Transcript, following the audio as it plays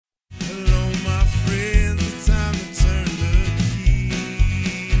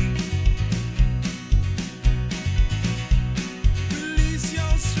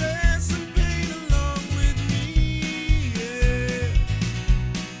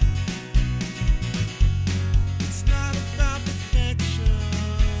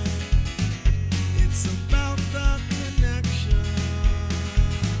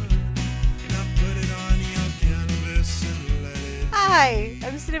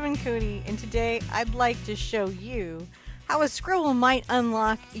Sensitive and Cootie, and today I'd like to show you how a scribble might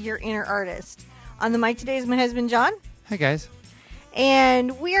unlock your inner artist. On the mic today is my husband, John. Hi, guys.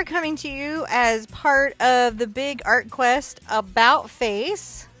 And we are coming to you as part of the big art quest About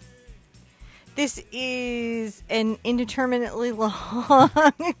Face. This is an indeterminately long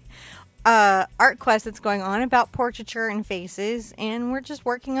art quest that's going on about portraiture and faces, and we're just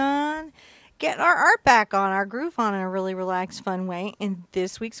working on getting our art back on, our groove on in a really relaxed, fun way. And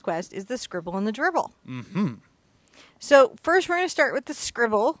this week's quest is the Scribble and the Dribble. So first we're going to start with the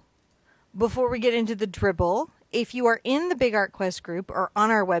Scribble before we get into the Dribble. If you are in the Big Art Quest group or on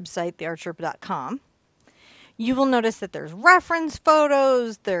our website, TheArtSherpa.com, you will notice that there's reference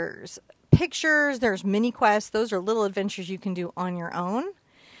photos, there's pictures, there's mini quests. Those are little adventures you can do on your own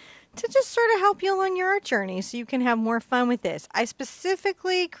to just sort of help you along your art journey so you can have more fun with this. I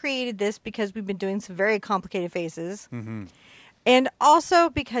specifically created this because we've been doing some very complicated faces. And also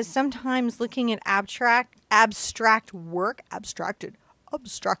because sometimes looking at abstracted work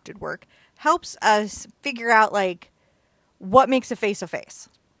helps us figure out, like, what makes a face.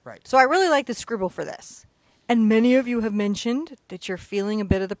 Right. So I really like the Scribble for this. And many of you have mentioned that you're feeling a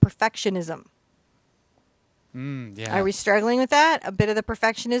bit of the perfectionism. Yeah. Are we struggling with that? A bit of the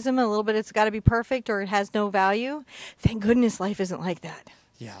perfectionism, a little bit it's got to be perfect or it has no value? Thank goodness life isn't like that.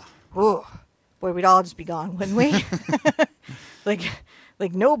 Yeah. Ooh, boy, we'd all just be gone, wouldn't we?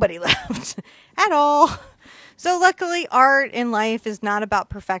 like nobody left at all. So luckily, art in life is not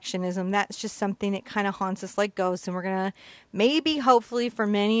about perfectionism. That's just something that kind of haunts us like ghosts. And we're going to maybe, hopefully, for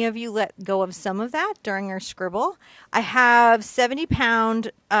many of you, let go of some of that during our Scribble. I have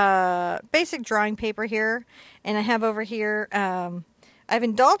 70-pound basic drawing paper here. And I have over here, I've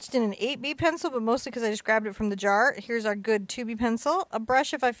indulged in an 8B pencil, but mostly because I just grabbed it from the jar. Here's our good 2B pencil. A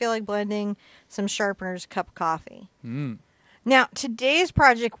brush if I feel like blending, some sharpeners, a cup of coffee. Now, today's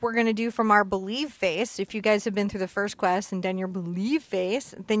project we're going to do from our Believe face. If you guys have been through the first quest and done your Believe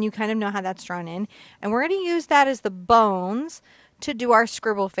face, then you kind of know how that's drawn in. And we're going to use that as the bones to do our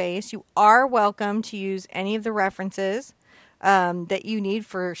Scribble face. You are welcome to use any of the references that you need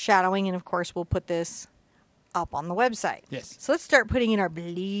for shadowing. And, of course, we'll put this up on the website. Yes. So let's start putting in our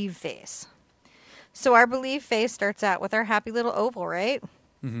Believe face. So our Believe face starts out with our happy little oval, right?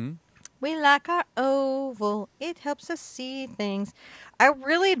 We like our oval. It helps us see things. I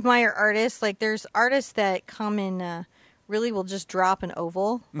really admire artists. Like, there's artists that come in, really will just drop an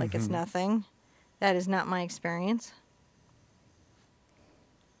oval like it's nothing. That is not my experience.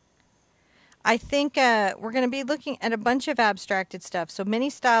 I think we're going to be looking at a bunch of abstracted stuff. So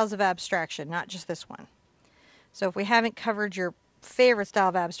many styles of abstraction, not just this one. So if we haven't covered your favorite style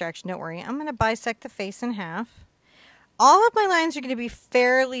of abstraction, don't worry. I'm going to bisect the face in half. All of my lines are going to be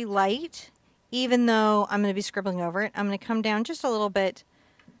fairly light, even though I'm going to be scribbling over it. I'm going to come down just a little bit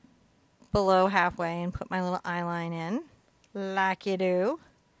below halfway and put my little eye line in, like you do.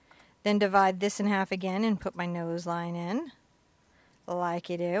 Then divide this in half again and put my nose line in, like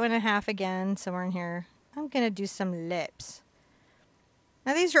you do. And a half again, somewhere in here. I'm going to do some lips.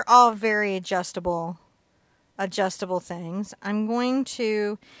 Now these are all very adjustable things. I'm going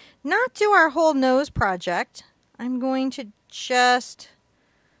to not do our whole nose project. I'm going to just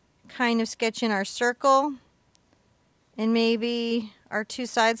kind of sketch in our circle and maybe our two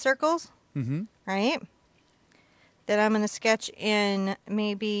side circles, right? Then I'm going to sketch in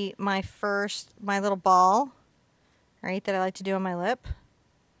maybe my little ball, right, that I like to do on my lip.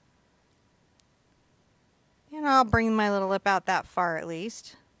 And I'll bring my little lip out that far at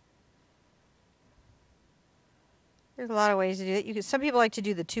least. There's a lot of ways to do it. Some people like to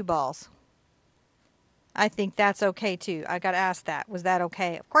do the two balls. I think that's okay too. I got asked that. Was that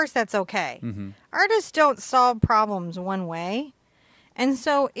okay? Of course that's okay. Artists don't solve problems one way. And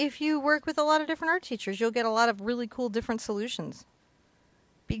so if you work with a lot of different art teachers, you'll get a lot of really cool different solutions.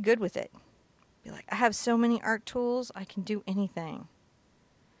 Be good with it. Be like, I have so many art tools, I can do anything.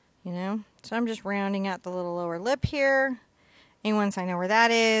 You know? So I'm just rounding out the little lower lip here. And once I know where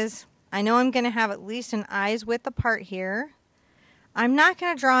that is, I know I'm going to have at least an eye's width apart here. I'm not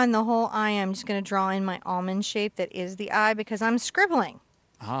going to draw in the whole eye. I'm just going to draw in my almond shape that is the eye because I'm scribbling.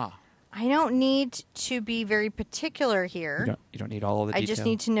 I don't need to be very particular here. You don't need all of the detail. I just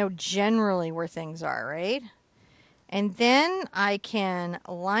need to know generally where things are, right? And then I can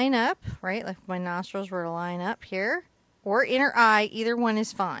line up, right? Like if my nostrils were to line up here. Or inner eye. Either one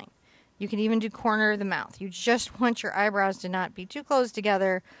is fine. You can even do corner of the mouth. You just want your eyebrows to not be too close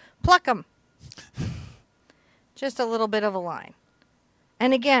together. Pluck them. Just a little bit of a line.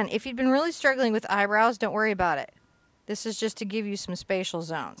 And again, if you've been really struggling with eyebrows, don't worry about it. This is just to give you some spatial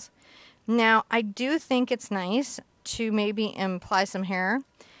zones. Now, I do think it's nice to maybe imply some hair.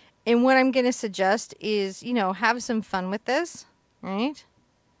 And what I'm going to suggest is, you know, have some fun with this, right?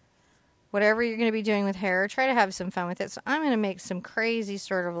 Whatever you're going to be doing with hair, try to have some fun with it. So I'm going to make some crazy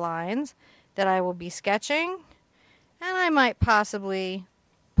sort of lines that I will be sketching. And I might possibly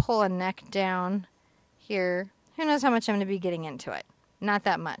pull a neck down here. Who knows how much I'm going to be getting into it. Not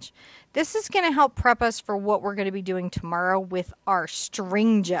that much. This is going to help prep us for what we're going to be doing tomorrow with our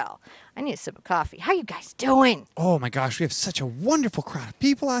string gel. I need a sip of coffee. How you guys doing? Oh my gosh, we have such a wonderful crowd of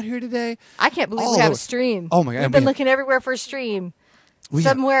people out here today. I can't believe we have a stream. Oh my God. We've been looking everywhere for a stream.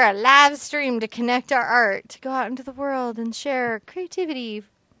 Somewhere, a live stream to connect our art, to go out into the world and share creativity.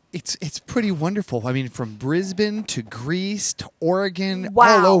 It's pretty wonderful. I mean, from Brisbane to Greece to Oregon,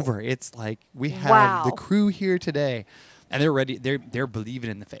 all over. It's like we have the crew here today. And they're ready. They're believing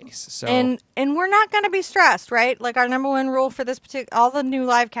in the face. So and we're not going to be stressed, right? Like our number one rule for this all the new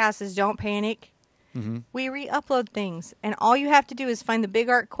live casts is don't panic. Mm-hmm. We re-upload things, and all you have to do is find the Big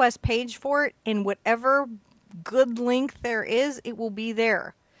Art Quest page for it, and whatever good link there is, it will be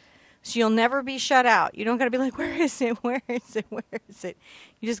there. So you'll never be shut out. You don't got to be like, where is it? Where is it? Where is it?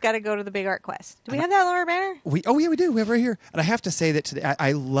 You just got to go to the Big Art Quest. Do we have that on our banner? Oh yeah, we do. We have it right here. And I have to say that today,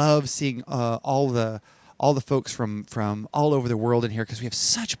 I love seeing all the folks from all over the world in here, because we have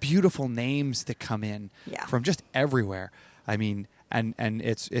such beautiful names that come in from just everywhere. I mean, and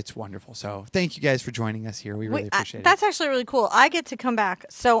it's wonderful. So thank you guys for joining us here. We really appreciate it. That's actually really cool. I get to come back.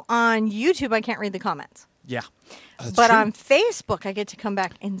 So on YouTube, I can't read the comments. Yeah. But true. On Facebook, I get to come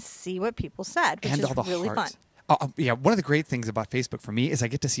back and see what people said, which and is all the really hearts. fun. Yeah, one of the great things about Facebook for me is I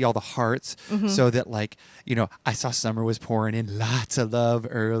get to see all the hearts, so that, like, you know, I saw Summer was pouring in lots of love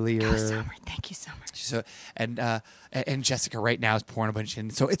earlier. Oh, Summer, thank you so much. So and Jessica right now is pouring a bunch in.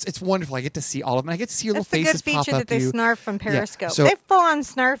 So it's wonderful. I get to see all of them. I get to see your little faces pop up. That's the good feature that they snarf from Periscope. Yeah, so, they full on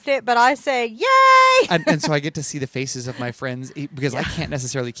snarfed it, but I say yay! and so I get to see the faces of my friends, because I can't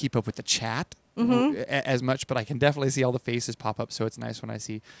necessarily keep up with the chat as much, but I can definitely see all the faces pop up. So it's nice when I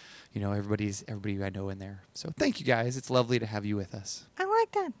see, you know, everybody I know in there. So thank you guys. It's lovely to have you with us. I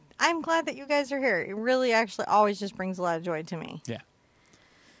like that. I'm glad that you guys are here. It really actually always just brings a lot of joy to me. Yeah.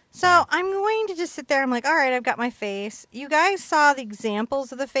 So I'm going to just sit there. I'm like, all right, I've got my face. You guys saw the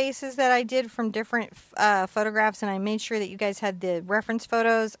examples of the faces that I did from different photographs, and I made sure that you guys had the reference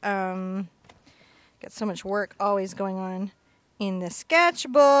photos. Got so much work always going on in the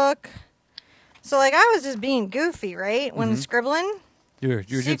sketchbook. So, like, I was just being goofy, right, when scribbling. You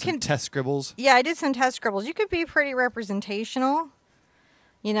did some test scribbles? Yeah, I did some test scribbles. You could be pretty representational,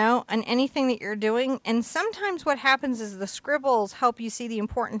 you know, on anything that you're doing. And sometimes what happens is the scribbles help you see the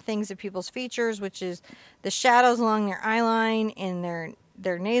important things of people's features, which is the shadows along their eye line, and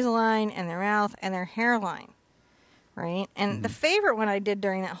their nasal line, and their mouth, and their hairline, right? And the favorite one I did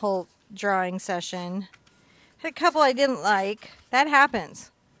during that whole drawing session, had a couple I didn't like. That happens.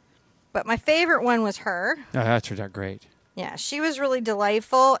 But my favorite one was her. Oh, that turned out great. Yeah, she was really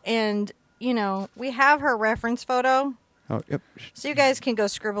delightful, and, you know, we have her reference photo. Oh, yep. So you guys can go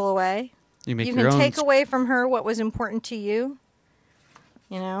scribble away. You can take away from her what was important to you,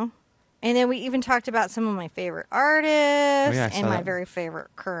 you know. And then we even talked about some of my favorite artists and my very favorite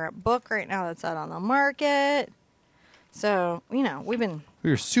current book right now that's out on the market. So, you know, we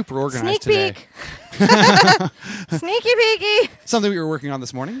were super organized today. Sneaky peeky. Something we were working on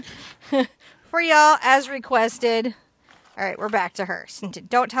this morning. For y'all, as requested. All right, we're back to her.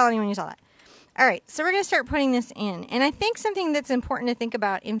 Don't tell anyone you saw that. All right, so we're going to start putting this in. And I think something that's important to think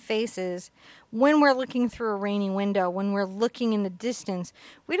about in faces, when we're looking through a rainy window, when we're looking in the distance,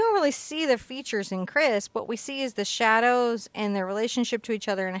 we don't really see the features in crisp. What we see is the shadows and their relationship to each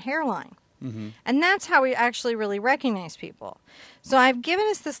other in a hairline. And that's how we actually really recognize people. So I've given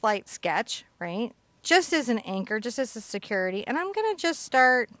us this light sketch, right? Just as an anchor, just as a security. And I'm going to just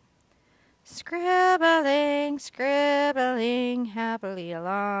start scribbling happily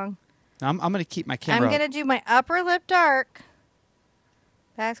along. I'm going to keep my camera I'm going to do my upper lip dark.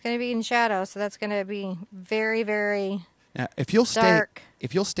 That's going to be in shadow, so that's going to be very, very if you'll dark.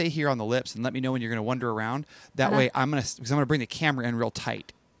 If you'll stay here on the lips and let me know when you're going to wander around, that way because I'm going to bring the camera in real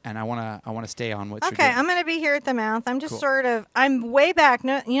tight. And I want to stay on what you're doing. Okay, I'm going to be here at the mouth. I'm just I'm way back.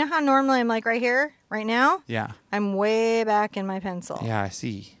 No, you know how normally I'm like right here, right now? Yeah. I'm way back in my pencil. Yeah, I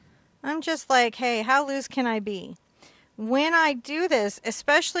see. I'm just like, hey, how loose can I be? When I do this,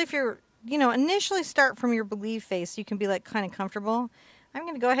 especially if you're, you know, initially start from your believe face, you can be like kind of comfortable. I'm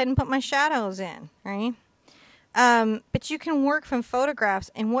going to go ahead and put my shadows in, right? But you can work from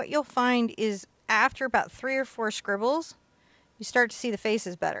photographs, and what you'll find is after about 3 or 4 scribbles, you start to see the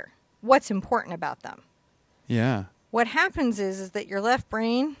faces better. What's important about them. Yeah. What happens is that your left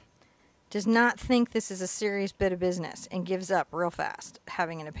brain does not think this is a serious bit of business and gives up real fast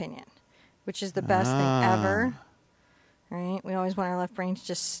having an opinion, which is the best thing ever. Right? We always want our left brain to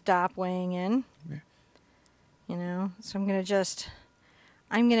just stop weighing in. Yeah. You know? So I'm going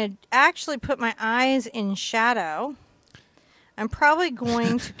to actually put my eyes in shadow. I'm probably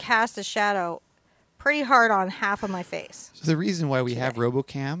going to cast a shadow pretty hard on half of my face. So the reason why we have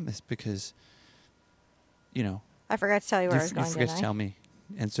RoboCam is because, you know. I forgot to tell you where I was going, you forgot to tell me.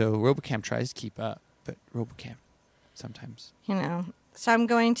 And so RoboCam tries to keep up, but RoboCam sometimes. You know. So I'm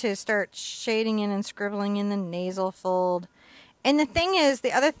going to start shading in and scribbling in the nasal fold. And the thing is,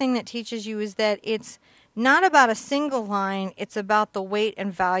 the other thing that teaches you is that it's not about a single line. It's about the weight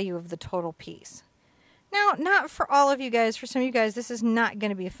and value of the total piece. Now, not for all of you guys. For some of you guys, this is not going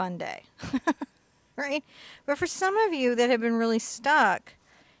to be a fun day. Right? But for some of you that have been really stuck,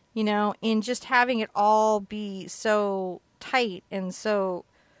 you know, in just having it all be so tight and so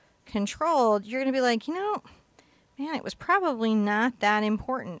controlled, you're going to be like, you know, man, it was probably not that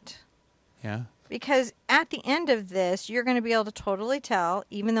important. Yeah. Because at the end of this, you're going to be able to totally tell,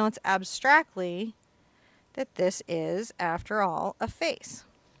 even though it's abstractly, that this is, after all, a face.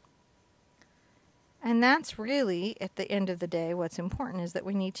 And that's really, at the end of the day, what's important is that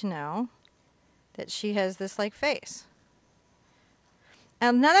we need to know that she has this, like, face.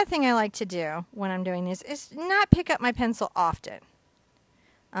 Another thing I like to do when I'm doing this is not pick up my pencil often.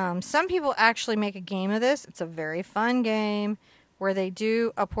 Some people actually make a game of this. It's a very fun game where they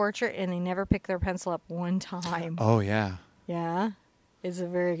do a portrait and they never pick their pencil up one time. Oh, yeah. Yeah. It's a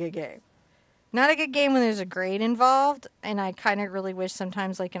very good game. Not a good game when there's a grade involved. And I kind of really wish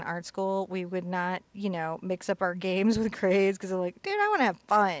sometimes, like in art school, we would not, you know, mix up our games with grades because they're like, dude, I want to have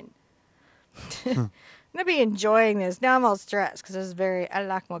fun. I'm going to be enjoying this. Now I'm all stressed because I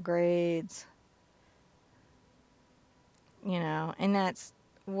like my grades. You know, and that's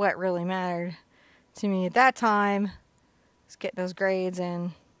what really mattered to me at that time, is get those grades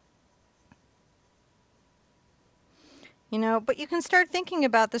in. You know, but you can start thinking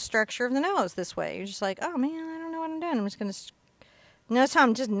about the structure of the nose this way. You're just like, oh man, I don't know what I'm doing. I'm just going to... Notice how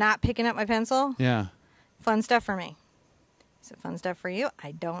I'm just not picking up my pencil? Yeah. Fun stuff for me. Is it fun stuff for you?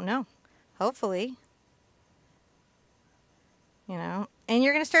 I don't know. Hopefully. You know, and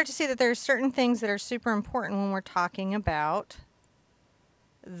you're going to start to see that there's certain things that are super important when we're talking about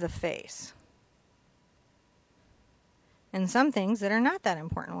the face. And some things that are not that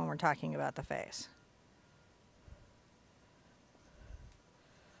important when we're talking about the face.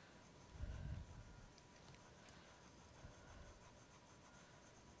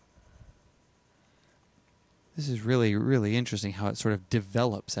 This is really, really interesting how it sort of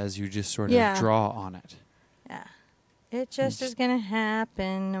develops as you just sort of draw on it. Yeah. It just is going to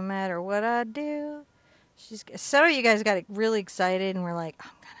happen no matter what I do. Some of you guys got really excited and were like,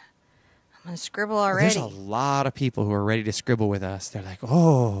 I'm gonna scribble already. There's a lot of people who are ready to scribble with us. They're like,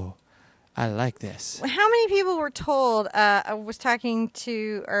 oh, I like this. How many people were told? I was talking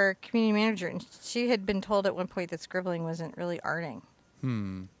to our community manager, and she had been told at one point that scribbling wasn't really arting.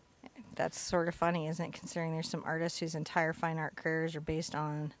 That's sort of funny, isn't it? Considering there's some artists whose entire fine art careers are based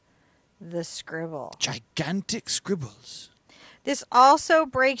on the scribble. Gigantic scribbles. This also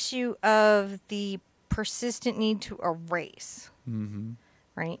breaks you of the persistent need to erase. Mm-hmm.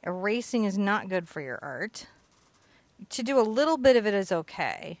 Right? Erasing is not good for your art. To do a little bit of it is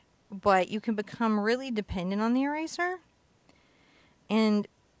okay, but you can become really dependent on the eraser. And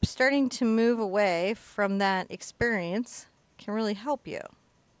starting to move away from that experience can really help you.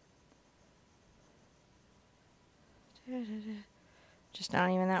 Just not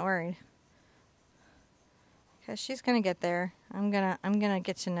even that worried. Because she's going to get there. I'm gonna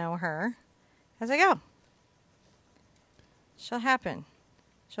get to know her as I go. She'll happen.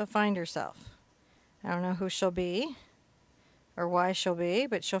 She'll find herself. I don't know who she'll be or why she'll be,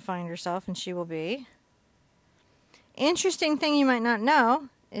 but she'll find herself and she will be. Interesting thing you might not know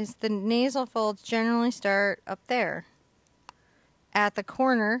is the nasal folds generally start up there at the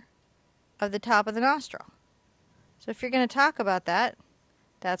corner of the top of the nostril. So if you're going to talk about that,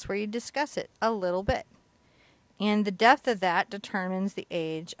 that's where you discuss it a little bit. And the depth of that determines the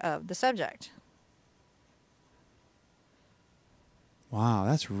age of the subject. Wow,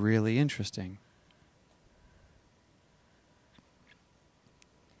 that's really interesting.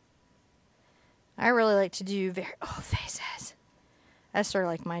 I really like to do very old faces. That's sort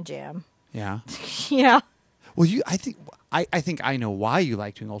of like my jam. Yeah. Yeah. Well, I think I know why you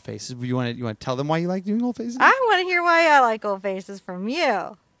like doing old faces. You want to tell them why you like doing old faces? I want to hear why I like old faces from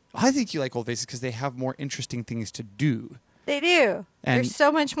you. I think you like old faces because they have more interesting things to do. They do. And there's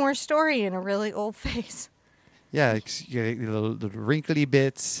so much more story in a really old face. Yeah, you get the little wrinkly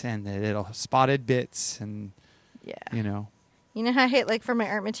bits and the little spotted bits, and yeah, you know. You know how I hate like for my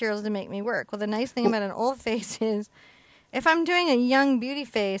art materials to make me work. Well, the nice thing about an old face is, if I'm doing a young beauty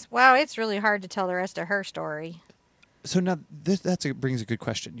face, wow, it's really hard to tell the rest of her story. So now brings a good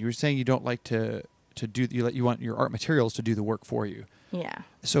question. You were saying you don't like to do you want your art materials to do the work for you. Yeah.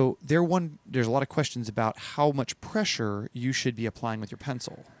 So there's a lot of questions about how much pressure you should be applying with your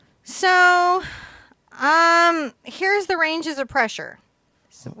pencil. So, here's the ranges of pressure.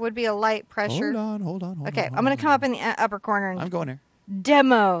 So it would be a light pressure. Hold on. Okay, I'm going to come up in the upper corner and I'm going there.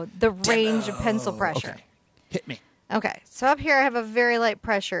 Demo the range of pencil pressure. Okay. Hit me. Okay, so up here I have a very light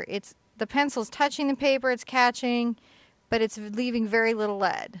pressure. It's the pencil's touching the paper, it's catching, but it's leaving very little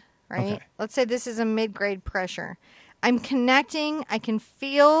lead, right? Okay. Let's say this is a mid-grade pressure. I'm connecting, I can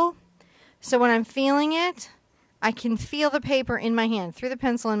feel, so when I'm feeling it, I can feel the paper in my hand, through the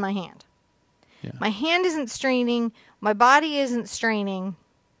pencil in my hand. Yeah. My hand isn't straining, my body isn't straining,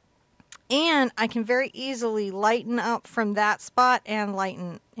 and I can very easily lighten up from that spot and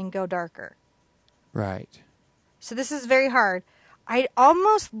lighten and go darker. Right. So this is very hard. I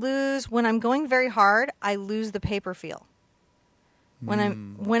almost lose, when I'm going very hard, I lose the paper feel. When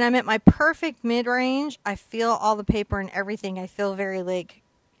I'm at my perfect mid-range, I feel all the paper and everything. I feel very like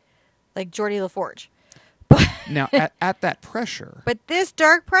Geordie LaForge. Now, at that pressure. But this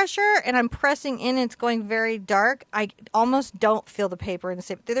dark pressure, and I'm pressing in, it's going very dark, I almost don't feel the paper in the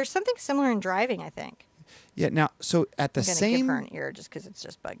same. There's something similar in driving, I think. Yeah, now, so at the I'm same... give her an ear just because it's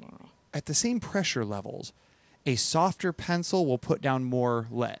just bugging me. At the same pressure levels, a softer pencil will put down more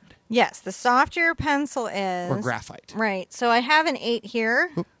lead. Yes, the softer your pencil is. Or graphite. Right. So I have an 8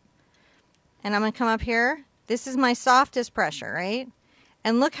 here. Oop. And I'm going to come up here. This is my softest pressure, right?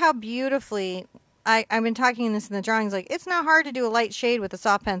 And look how beautifully, I've been talking in this in the drawings, like, it's not hard to do a light shade with a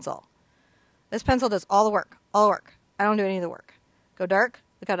soft pencil. This pencil does all the work. All the work. I don't do any of the work. Go dark.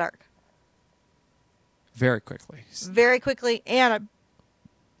 Look how dark. Very quickly. Very quickly. And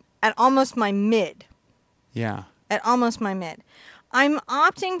at almost my mid. Yeah. At almost my mid. I'm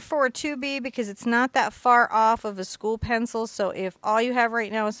opting for a 2B because it's not that far off of a school pencil. So if all you have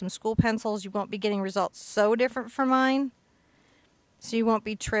right now is some school pencils, you won't be getting results so different from mine. So you won't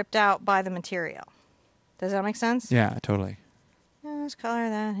be tripped out by the material. Does that make sense? Yeah, totally. Let's color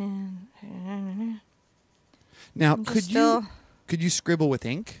that in. Now, could you scribble with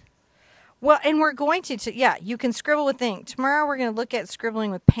ink? Well, and we're going to yeah, you can scribble with ink. Tomorrow we're going to look at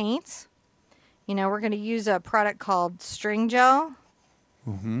scribbling with paints. You know, we're going to use a product called string gel.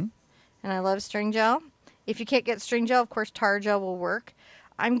 Mm-hmm. And I love string gel. If you can't get string gel, of course, tar gel will work.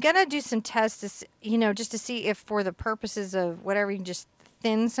 I'm going to do some tests, just to see if for the purposes of whatever, you can just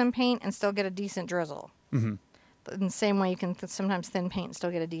thin some paint and still get a decent drizzle. Mm-hmm. In the same way you can sometimes thin paint and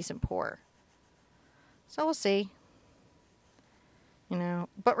still get a decent pour. So we'll see.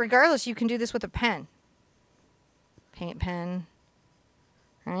 But regardless, you can do this with a pen. Paint pen.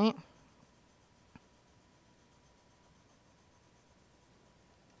 Right?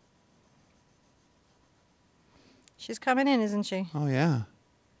 She's coming in, isn't she? Oh, yeah.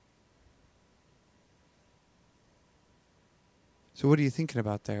 So what are you thinking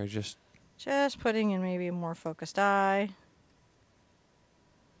about there? Just putting in maybe a more focused eye.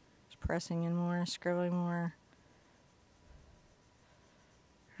 Just pressing in more, scribbling more.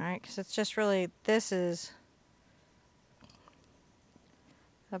 All right, because it's just really, this is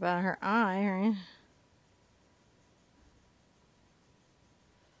about her eye, right?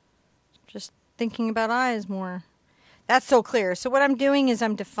 Just thinking about eyes more. That's so clear. So what I'm doing is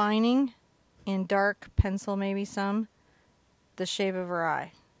I'm defining in dark pencil, maybe some, the shape of her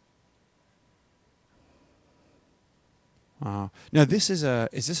eye. Wow. Now is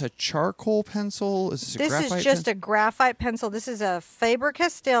this a charcoal pencil? Is this a graphite This is just a graphite pencil. This is a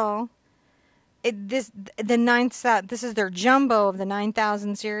Faber-Castell. This is their jumbo of the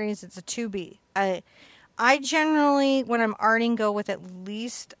 9000 series. It's a 2B. I generally, when I'm arting, go with at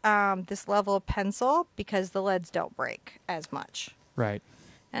least this level of pencil because the leads don't break as much. Right.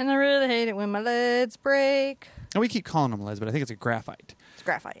 And I really hate it when my leads break. And we keep calling them leads, but I think it's a graphite. It's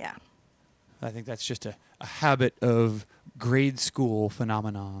graphite, yeah. I think that's just a habit of grade school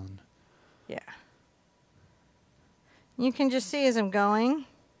phenomenon. Yeah. You can just see as I'm going.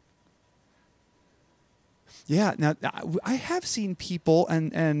 Yeah. Now, I have seen people,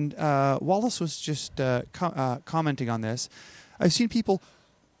 and Wallace was just commenting on this. I've seen people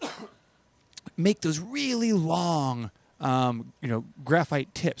make those really long,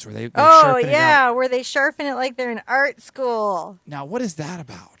 graphite tips where they sharpen it out. Where they sharpen it like they're in art school. Now, what is that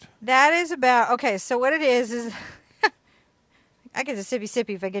about? That is about, okay, so what it is I get to sippy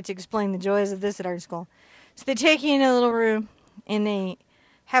if I get to explain the joys of this at art school. So they take you in a little room, and they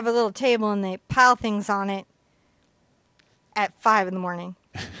have a little table, and they pile things on it at 5 in the morning.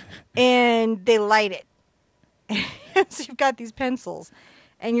 And they light it. So you've got these pencils.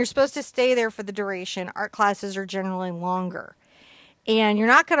 And you're supposed to stay there for the duration. Art classes are generally longer. And you're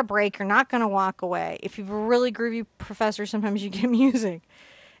not going to break. You're not going to walk away. If you have a really groovy professor, sometimes you get music.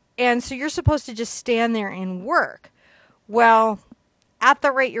 And so you're supposed to just stand there and work. Well, at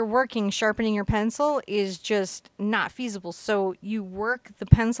the rate you're working, sharpening your pencil is just not feasible. So you work the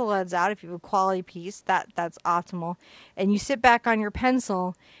pencil leads out. If you have a quality piece, that's optimal. And you sit back on your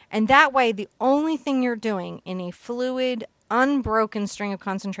pencil. And that way, the only thing you're doing in a fluid, unbroken string of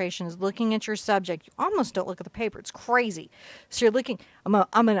concentration is looking at your subject. You almost don't look at the paper. It's crazy. So you're looking. I'm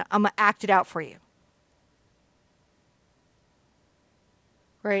gonna act it out for you.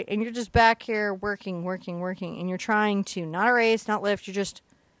 Right, and you're just back here working, and you're trying to not erase, not lift. You're just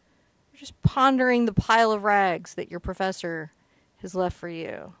pondering the pile of rags that your professor has left for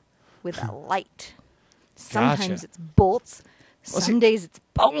you with a light. Sometimes it's bolts. Some days it's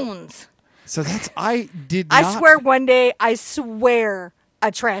bones. So I swear one day, a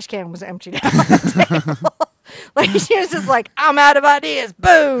trash can was emptied out on the table. Like, she was just like, I'm out of ideas.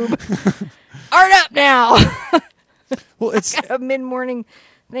 Boom. Art up now. Well, it's a mid-morning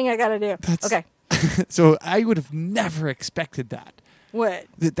thing I got to do. Okay. So I would have never expected that. What?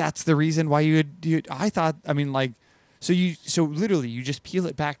 That's the reason why I thought, I mean, like, so literally you just peel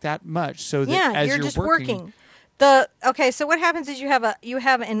it back that much so that as you're just working. Okay, so what happens is you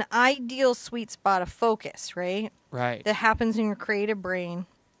have an ideal sweet spot of focus, right? Right. That happens in your creative brain.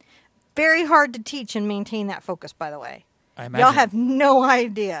 Very hard to teach and maintain that focus, by the way. I imagine. Y'all have no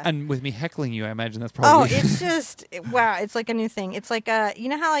idea. And with me heckling you, I imagine that's probably... Oh, it's just, wow, it's like a new thing. It's like, you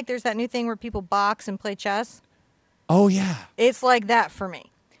know how like there's that new thing where people box and play chess? Oh, yeah. It's like that for me.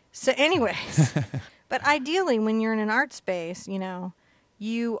 So anyways, but ideally when you're in an art space,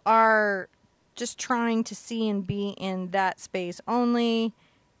 you are just trying to see and be in that space only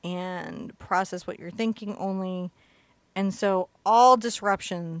and process what you're thinking only. And so all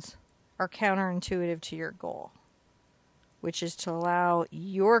disruptions are counterintuitive to your goal, which is to allow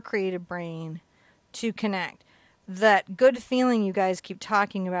your creative brain to connect. That good feeling you guys keep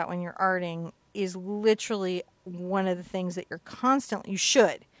talking about when you're arting is literally one of the things that you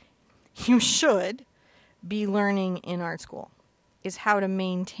should be learning in art school, is how to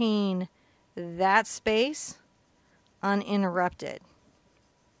maintain that space uninterrupted.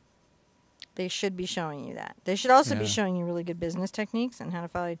 They should be showing you that. They should also be showing you really good business techniques and how to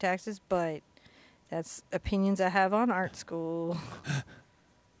file your taxes, but that's opinions I have on art school.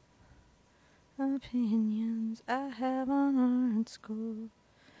 Opinions I have on art school.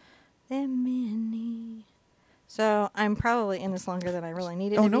 They're many. So I'm probably in this longer than I really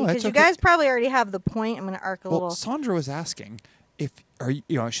needed to be. Because you guys probably already have the point. I'm going to arc a little. Sandra was asking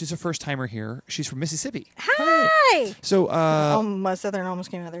she's a first timer here. She's from Mississippi. Hi. So my Southern almost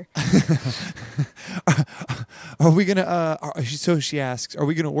came out there. Are we gonna? So she asks, are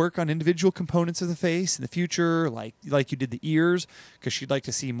we gonna work on individual components of the face in the future, like you did the ears? Because she'd like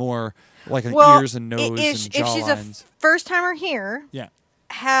to see more, like ears and nose and jawlines. If she's a first timer here, yeah.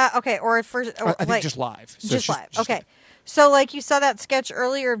 Or first, I think just live. So just live. Okay. So, like you saw that sketch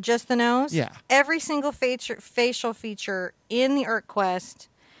earlier of just the nose? Yeah. Every single facial feature in the Art Quest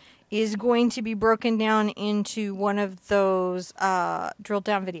is going to be broken down into one of those drilled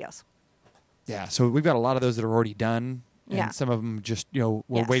down videos. Yeah, so we've got a lot of those that are already done. And some of them just, we're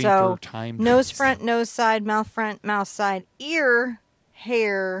waiting for time. Nose front, nose side, mouth side, ear,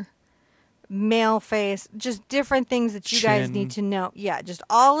 hair, male face, just different things that you guys need to know. Yeah, just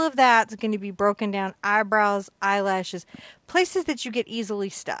all of that's going to be broken down. Eyebrows, eyelashes, places that you get easily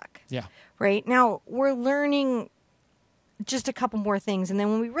stuck. Yeah. Right? Now, we're learning just a couple more things. And then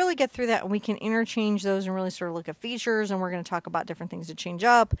when we really get through that, we can interchange those and really sort of look at features. And we're going to talk about different things to change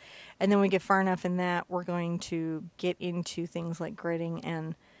up. And then when we get far enough in that, we're going to get into things like gridding.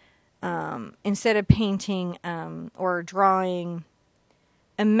 And instead of painting or drawing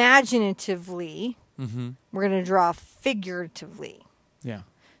imaginatively, we're going to draw figuratively. Yeah.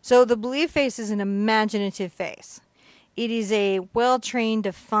 So the belief face is an imaginative face. It is a well-trained,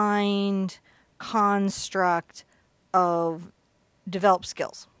 defined construct of developed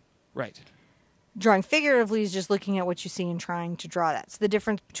skills. Right. Drawing figuratively is just looking at what you see and trying to draw that. So the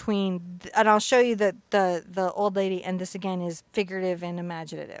difference between, and I'll show you the old lady, and this again is figurative and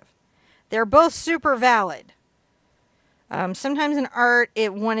imaginative. They're both super valid. Sometimes in art,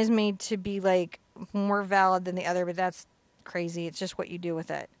 one is made to be like more valid than the other, but that's crazy. It's just what you do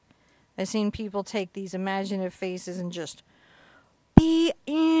with it. I've seen people take these imaginative faces and just be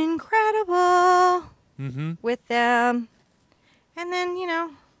incredible. with them. And then, you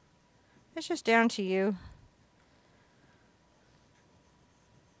know, it's just down to you.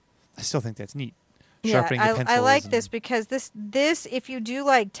 I still think that's neat. Yeah, Sharpening the pencils. I like this because this, if you do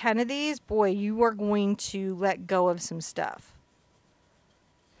like 10 of these, boy, you are going to let go of some stuff.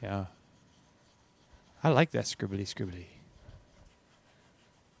 Yeah. I like that scribbly scribbly.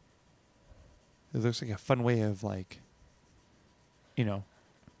 It looks like a fun way of, like, you know,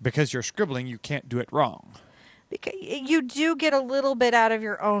 because you're scribbling, you can't do it wrong. Because you do get a little bit out of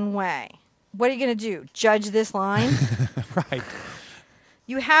your own way. What are you going to do? Judge this line? Right.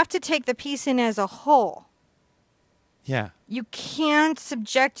 You have to take the piece in as a whole. Yeah. You can't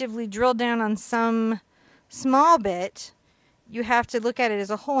subjectively drill down on some small bit. You have to look at it as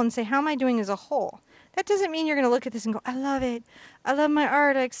a whole and say, how am I doing as a whole? That doesn't mean you're going to look at this and go, I love it. I love my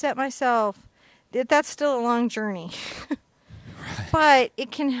art. I accept myself. That's still a long journey. Right. But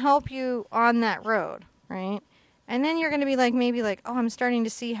it can help you on that road, right? And then you're going to be like, maybe like, oh, I'm starting to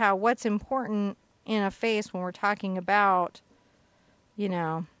see how what's important in a face when we're talking about, you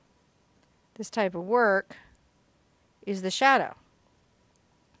know, this type of work is the shadow.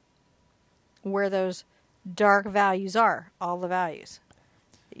 Where those dark values are, all the values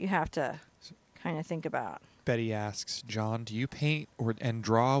that you have to kind of think about. Betty asks, John, do you paint and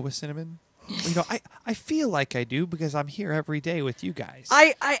draw with cinnamon? You know, I feel like I do because I'm here every day with you guys.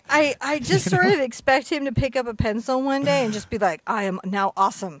 I just sort of expect him to pick up a pencil one day and just be like, I am now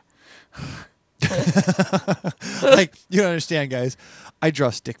awesome. Like, you don't understand, guys. I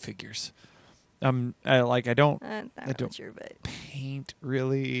draw stick figures. I don't paint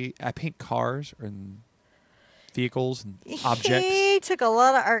really. I paint cars and vehicles and objects. He took a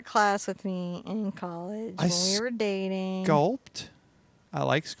lot of art class with me in college when we were dating. Sculpt. I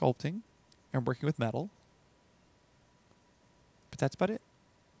like sculpting. I'm working with metal. But that's about it.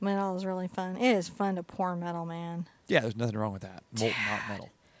 Metal is really fun. It is fun to pour metal, man. Yeah, there's nothing wrong with that. Molten hot metal.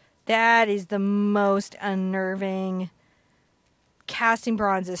 That is the most unnerving. Casting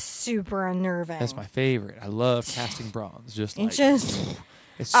bronze is super unnerving. That's my favorite. I love casting bronze.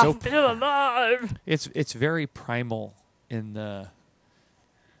 It's so I feel alive. It's very primal in the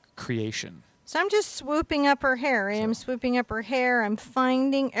creation. So I'm just swooping up her hair. Right? I'm swooping up her hair. I'm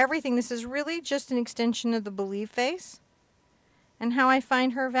finding everything. This is really just an extension of the belief face and how I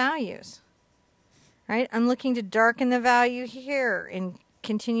find her values. Right? I'm looking to darken the value here and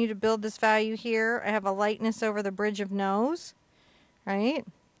continue to build this value here. I have a lightness over the bridge of nose. Right?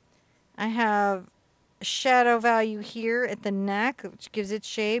 I have a shadow value here at the neck, which gives it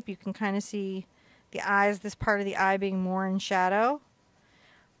shape. You can kind of see the eyes, this part of the eye being more in shadow.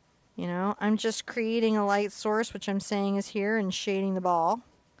 You know, I'm just creating a light source, which I'm saying is here, and shading the ball,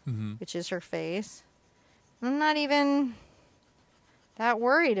 which is her face. I'm not even that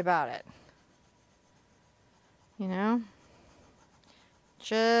worried about it. You know?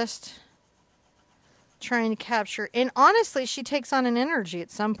 Just trying to capture. And honestly, she takes on an energy at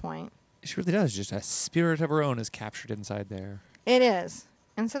some point. She really does. Just a spirit of her own is captured inside there. It is.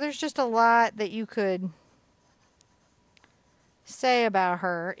 And so there's just a lot that you could say about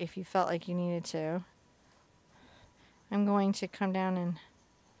her if you felt like you needed to. I'm going to come down and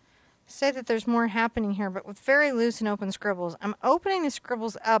say that there's more happening here, but with very loose and open scribbles. I'm opening the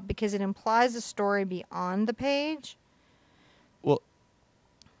scribbles up because it implies a story beyond the page. Well,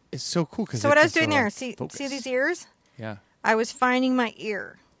 it's so cool. So what I was doing there, see these ears? Yeah. I was finding my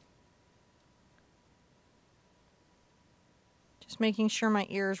ear. Just making sure my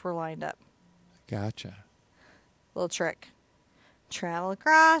ears were lined up. Gotcha. Little trick. Travel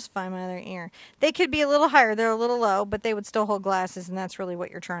across, find my other ear. They could be a little higher. They're a little low, but they would still hold glasses, and that's really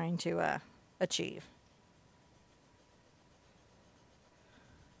what you're trying to achieve.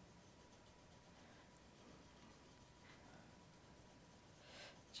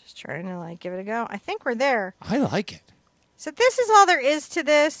 Just trying to, like, give it a go. I think we're there. I like it. So this is all there is to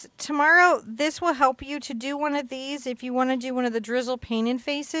this. Tomorrow, this will help you to do one of these if you want to do one of the drizzle painted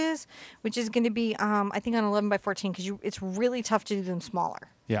faces, which is going to be, I think, on 11 by 14 because it's really tough to do them smaller.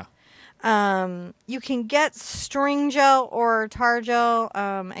 Yeah. You can get string gel or tar gel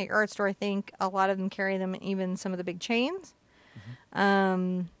at your art store. I think a lot of them carry them, even some of the big chains.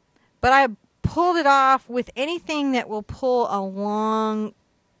 But I pulled it off with anything that will pull a long,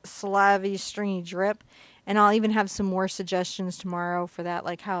 slavy, stringy drip. And I'll even have some more suggestions tomorrow for that,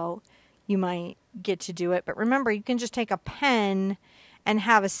 like how you might get to do it. But remember, you can just take a pen and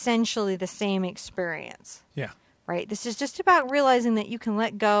have essentially the same experience. Yeah. Right? This is just about realizing that you can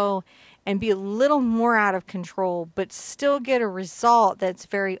let go and be a little more out of control, but still get a result that's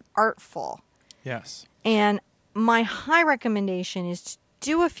very artful. Yes. And my high recommendation is to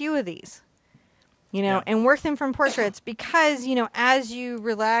do a few of these. you know, and work them from portraits because, you know, as you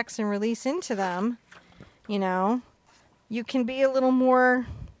relax and release into them, you know, you can be a little more.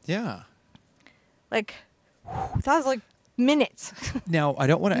 Yeah. Like, that was like minutes. Now, I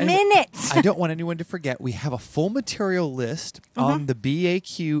don't want to. Minutes. I don't want anyone to forget. We have a full material list on the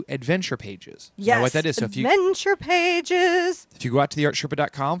BAQ adventure pages. Yes. You know what that is? So adventure pages. If you go out to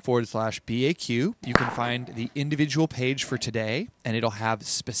TheArtSherpa.com/BAQ, you can find the individual page for today, and it'll have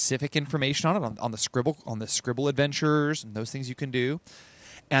specific information on it on the Scribble adventures and those things you can do.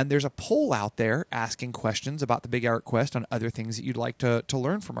 And there's a poll out there asking questions about the Big Art Quest on other things that you'd like to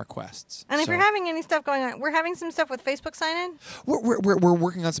learn from our quests. And if you're having any stuff going on, we're having some stuff with Facebook sign-in. We're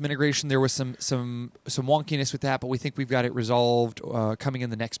working on some integration. There was some wonkiness with that, but we think we've got it resolved coming in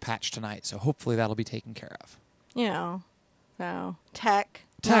the next patch tonight. So hopefully that'll be taken care of. You know, so tech.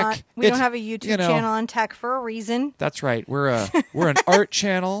 We don't have a YouTube channel on tech for a reason. That's right. We're an art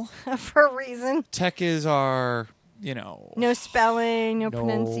channel for a reason. Tech is our. You know, no spelling, no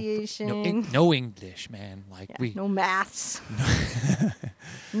pronunciation, no English, man. No maths,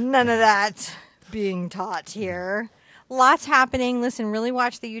 none of that being taught here. Lots happening. Listen, really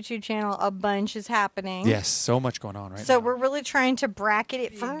watch the YouTube channel. A bunch is happening. Yes, so much going on right now. So we're really trying to bracket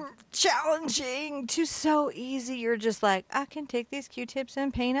it from challenging to so easy. You're just like, I can take these Q-tips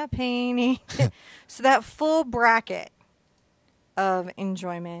and paint a painting. So that full bracket of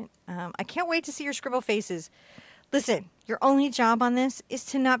enjoyment. I can't wait to see your scribble faces. Listen, your only job on this is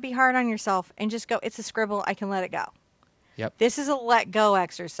to not be hard on yourself and just go, it's a scribble, I can let it go. Yep. This is a let go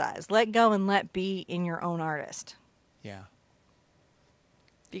exercise. Let go and let be in your own artist. Yeah.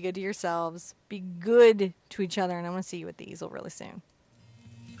 Be good to yourselves. Be good to each other. And I'm going to see you at the easel really soon.